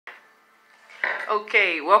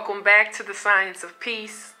Okay, welcome back to the Science of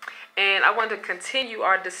Peace, and I want to continue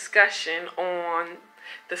our discussion on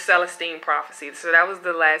the Celestine Prophecy. So that was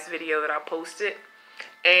the last video that I posted,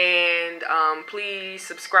 and please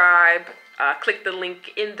subscribe, click the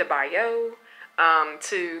link in the bio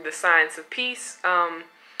to the Science of Peace.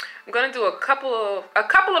 I'm going to do a couple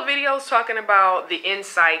of videos talking about the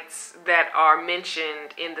insights that are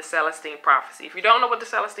mentioned in the Celestine Prophecy. If you don't know what the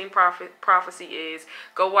Celestine Prophecy is,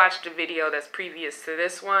 go watch the video that's previous to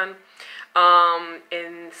this one.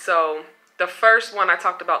 And so the first one, I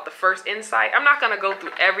talked about the first insight. I'm not going to go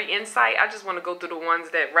through every insight. I just want to go through the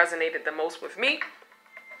ones that resonated the most with me.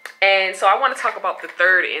 And so I want to talk about the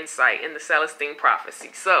third insight in the Celestine Prophecy.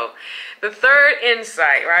 So the third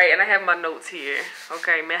insight, right? And I have my notes here.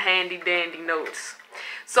 Okay, my handy dandy notes.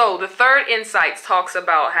 So the third insight talks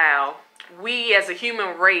about how we as a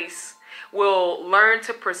human race will learn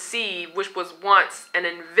to perceive which was once an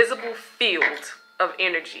invisible field of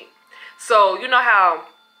energy. So you know how,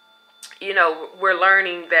 we're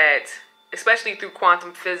learning that, especially through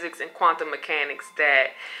quantum physics and quantum mechanics,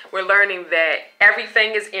 that we're learning that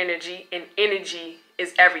everything is energy and energy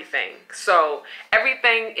is everything. So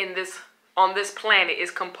everything on this planet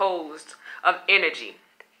is composed of energy.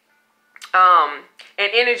 And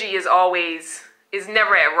energy is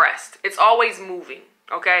never at rest. It's always moving,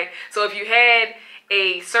 okay? So if you had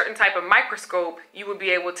a certain type of microscope, you would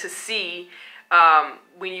be able to see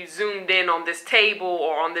when you zoomed in on this table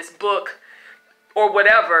or on this book, or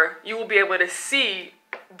whatever, you will be able to see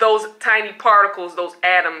those tiny particles, those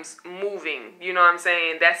atoms moving. You know what I'm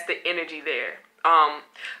saying? That's the energy there.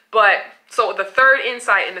 So the third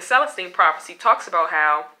insight in the Celestine Prophecy talks about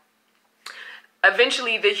how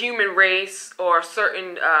eventually the human race, or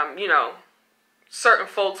certain, certain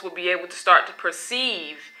folks will be able to start to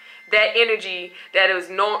perceive that energy that is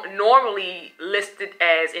normally listed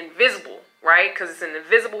as invisible, right? Because it's an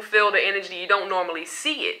invisible field of energy. You don't normally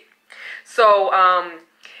see it. So, and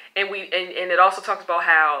it also talks about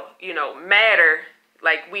how, matter,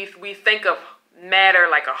 like we think of matter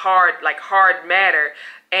like hard matter,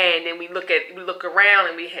 and then we look around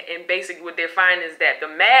and basically what they're finding is that the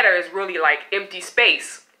matter is really like empty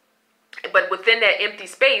space. But within that empty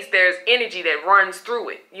space, there's energy that runs through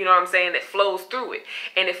it. You know what I'm saying? That flows through it,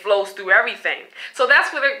 and it flows through everything. So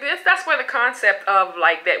that's where the concept of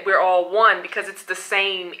like that we're all one, because it's the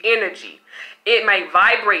same energy. It might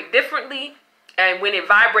vibrate differently, and when it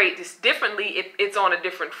vibrates differently, it's on a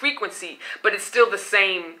different frequency, but it's still the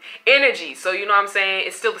same energy. So you know what I'm saying?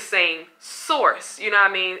 It's still the same source. You know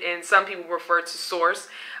what I mean? And some people refer to source.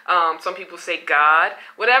 Some people say God,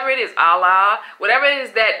 whatever it is, Allah, whatever it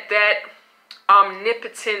is, that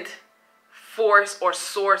omnipotent force or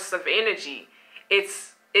source of energy. It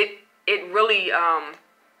really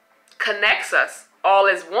connects us all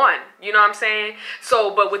as one. You know what I'm saying?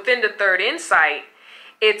 So, but within the third insight,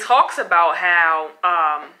 it talks about how,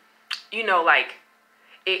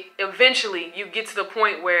 eventually you get to the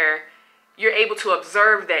point where you're able to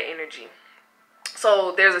observe that energy.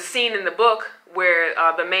 So there's a scene in the book where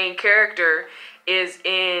the main character is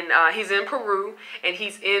he's in Peru, and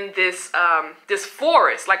he's in this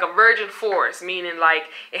forest, like a virgin forest, meaning like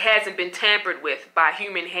it hasn't been tampered with by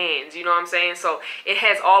human hands. You know what I'm saying? So it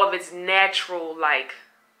has all of its natural like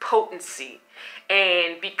potency,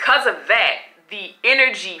 and because of that, the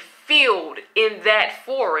energy field in that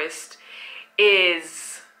forest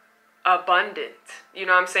is abundant. You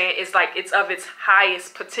know what I'm saying? It's like it's of its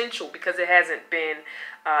highest potential because it hasn't been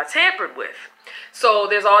tampered with. So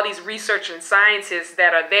there's all these researchers and scientists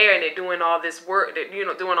that are there, and they're doing all this work,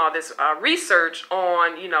 doing all this research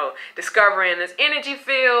on, discovering this energy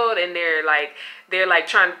field, and they're like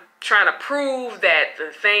trying to prove that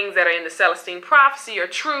the things that are in the Celestine Prophecy are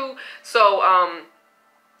true.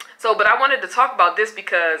 But I wanted to talk about this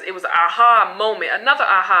because it was an aha moment, another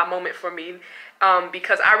aha moment for me,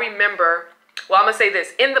 because I remember, well, I'm going to say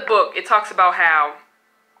this. In the book, it talks about how,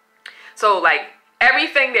 so like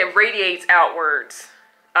everything that radiates outwards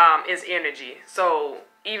is energy. So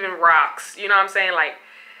even rocks, you know what I'm saying? Like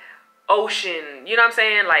ocean, you know what I'm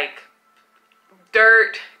saying? Like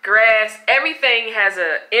dirt, grass, everything has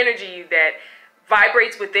an energy that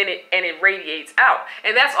vibrates within it, and it radiates out.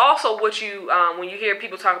 And that's also what you when you hear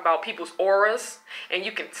people talk about people's auras, and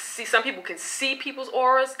you can see, some people can see people's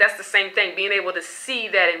auras. That's the same thing, being able to see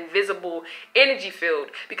that invisible energy field.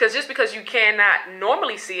 Because just because you cannot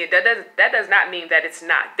normally see it, that does not mean that it's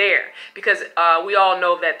not there. Because we all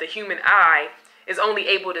know that the human eye is only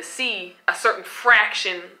able to see a certain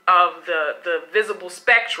fraction of the visible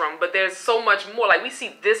spectrum, but there's so much more. Like, we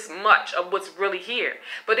see this much of what's really here,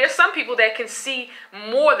 but there's some people that can see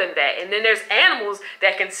more than that, and then there's animals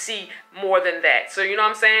that can see more than that. So you know what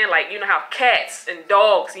I'm saying? Like, you know how cats and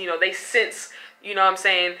dogs, you know, they sense, you know what I'm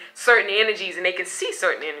saying, certain energies, and they can see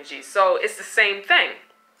certain energies. So it's the same thing.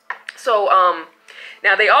 So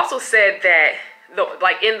now they also said that,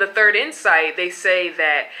 like in the third insight, they say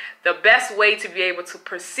that the best way to be able to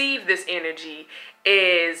perceive this energy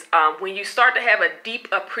is when you start to have a deep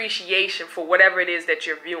appreciation for whatever it is that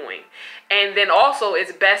you're viewing. And then also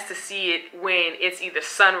it's best to see it when it's either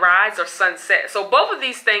sunrise or sunset. So both of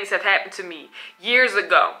these things have happened to me years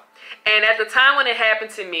ago. And at the time when it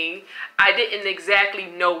happened to me, I didn't exactly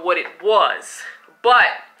know what it was. But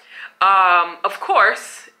of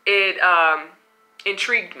course, it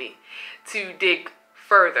intrigued me to dig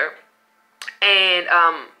further, and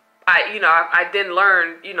I then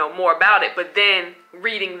learned, you know, more about it. But then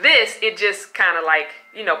reading this, it just kind of like,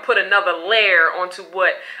 you know, put another layer onto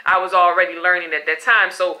what I was already learning at that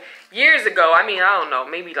time. So years ago, I mean, I don't know,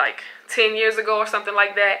 maybe like 10 years ago or something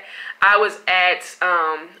like that, I was at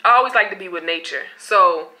I always like to be with nature.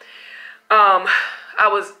 So I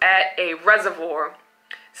was at a reservoir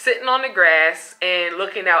sitting on the grass and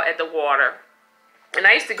looking out at the water. And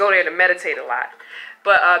I used to go there to meditate a lot.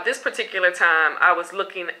 But this particular time, I was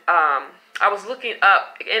looking up,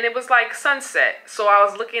 and it was like sunset. So I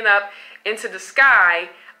was looking up into the sky,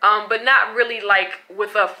 but not really like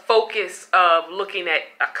with a focus of looking at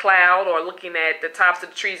a cloud or looking at the tops of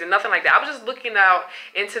the trees and nothing like that. I was just looking out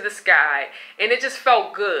into the sky, and it just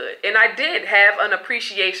felt good. And I did have an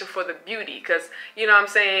appreciation for the beauty, because, you know what I'm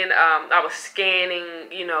saying, I was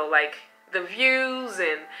scanning, you know, like the views,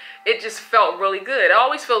 and it just felt really good. It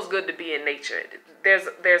always feels good to be in nature.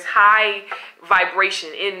 There's high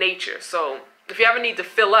vibration in nature. So if you ever need to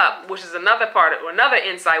fill up, which is another part of, another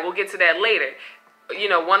insight, we'll get to that later. You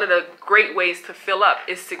know, one of the great ways to fill up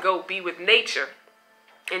is to go be with nature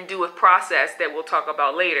and do a process that we'll talk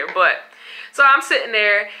about later. But so I'm sitting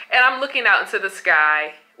there and I'm looking out into the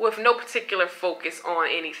sky with no particular focus on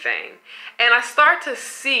anything, and I start to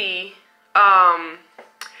see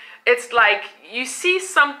it's like you see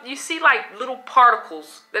like little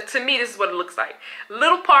particles. That, to me, this is what it looks like.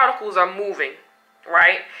 Little particles are moving,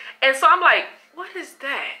 right? And so I'm like, what is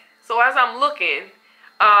that? So as I'm looking,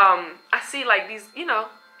 I see like these, you know,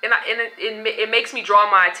 and it makes me draw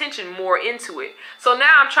my attention more into it. So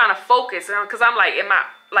now I'm trying to focus, because I'm like, am I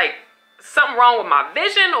like something wrong with my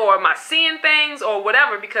vision, or am I seeing things or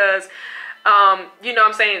whatever? Because you know what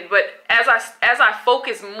I'm saying? But as I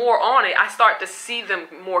focus more on it, I start to see them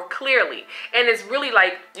more clearly. And it's really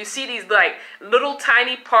like, you see these like little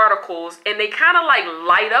tiny particles, and they kind of like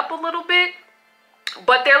light up a little bit,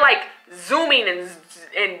 but they're like zooming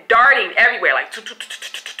and darting everywhere, like,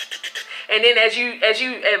 and then as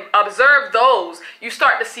you observe those, you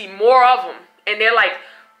start to see more of them, and they're like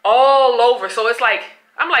all over. So it's like,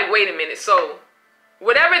 I'm like, wait a minute. So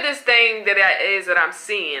whatever this thing that I'm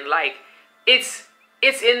seeing, like, it's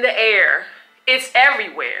in the air, it's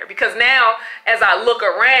everywhere. Because now as I look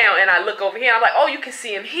around and I look over here, I'm like, oh, you can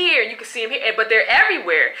see them here, you can see them here, but they're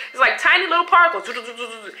everywhere. It's like tiny little particles,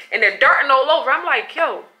 and they're darting all over. I'm like,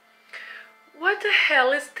 yo, what the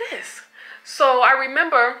hell is this? So I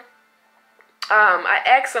remember I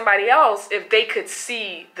asked somebody else if they could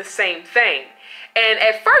see the same thing, and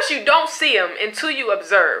at first you don't see them until you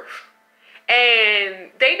observe.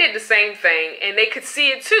 And they did the same thing, and they could see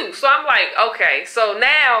it too. So I'm like, okay, so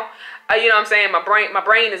now, you know what I'm saying, my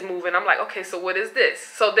brain is moving. I'm like, okay, so what is this?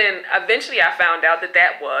 So then eventually I found out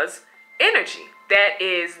that was energy. That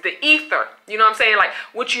is the ether. You know what I'm saying? Like,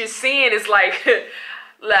 what you're seeing is like,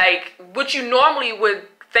 like what you normally would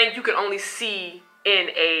think you can only see in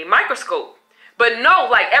a microscope. But no,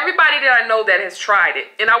 like, everybody that I know that has tried it,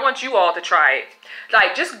 and I want you all to try it.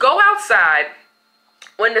 Like, just go outside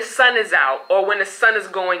when the sun is out, or when the sun is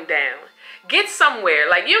going down. Get somewhere.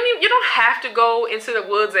 Like, you don't have to go into the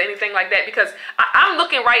woods or anything like that, because I'm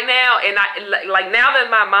looking right now, and like now that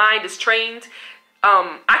my mind is trained,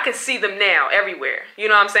 I can see them now everywhere. You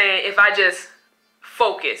know what I'm saying? If I just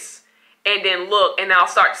focus and then look, and I'll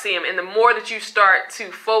start to see them. And the more that you start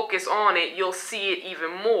to focus on it, you'll see it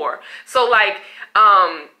even more. So like,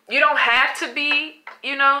 you don't have to be,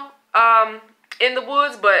 you know, in the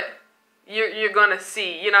woods, but you're gonna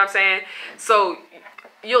see, you know what I'm saying? So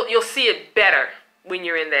you'll see it better when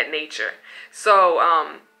you're in that nature.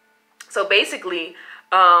 So so basically,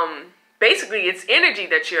 basically it's energy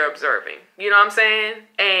that you're observing. You know what I'm saying?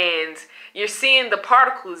 And you're seeing the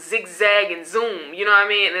particles zigzag and zoom. You know what I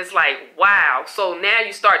mean? And it's like, wow. So now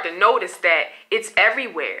you start to notice that it's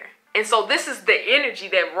everywhere. And so this is the energy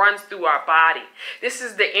that runs through our body. This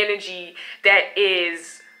is the energy that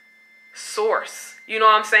is source. You know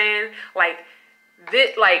what I'm saying? Like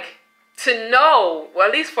this, like to know, well,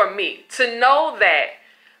 at least for me, to know that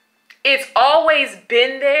it's always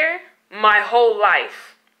been there my whole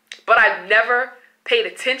life, but I've never paid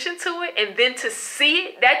attention to it, and then to see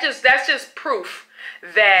it, that's just proof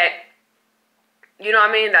that, you know what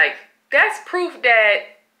I mean? Like, that's proof that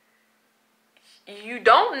you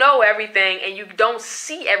don't know everything and you don't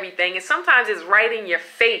see everything, and sometimes it's right in your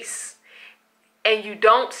face and you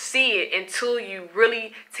don't see it until you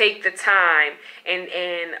really take the time and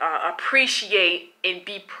appreciate and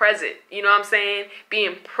be present. You know what I'm saying?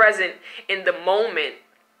 Being present in the moment.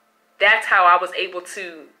 That's how I was able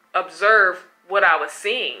to observe what I was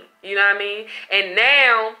seeing. You know what I mean? And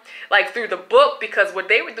now, like through the book, because what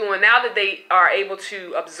they were doing, now that they are able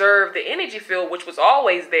to observe the energy field, which was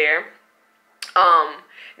always there,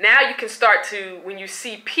 now you can start to, when you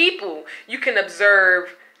see people, you can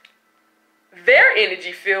observe their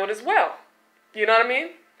energy field as well. You know what I mean?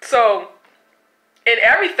 So, and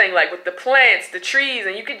everything, like with the plants, the trees,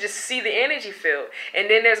 and you can just see the energy field. And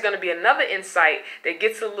then there's going to be another insight that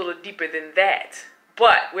gets a little deeper than that.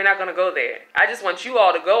 But we're not going to go there. I just want you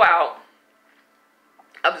all to go out,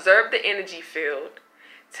 observe the energy field,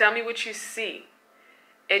 tell me what you see.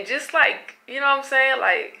 And just like, you know what I'm saying?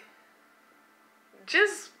 Like,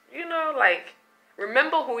 just, you know, like,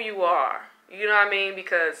 remember who you are. You know what I mean?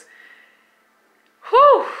 Because,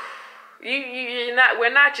 whew,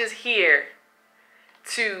 we're not just here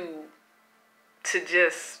to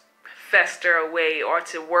just fester away or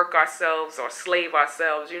to work ourselves or slave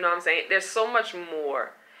ourselves. You know what I'm saying? There's so much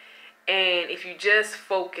more. And if you just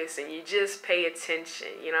focus and you just pay attention,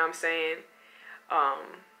 you know what I'm saying?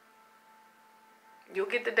 You'll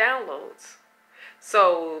get the downloads.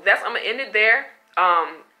 So that's, I'm gonna end it there.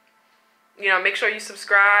 You know, make sure you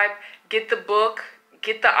subscribe, get the book,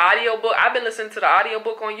 get the audio book. I've been listening to the audio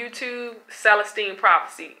book on YouTube, Celestine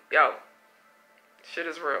Prophecy. Yo, shit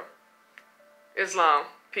is real. Islam.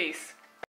 Peace.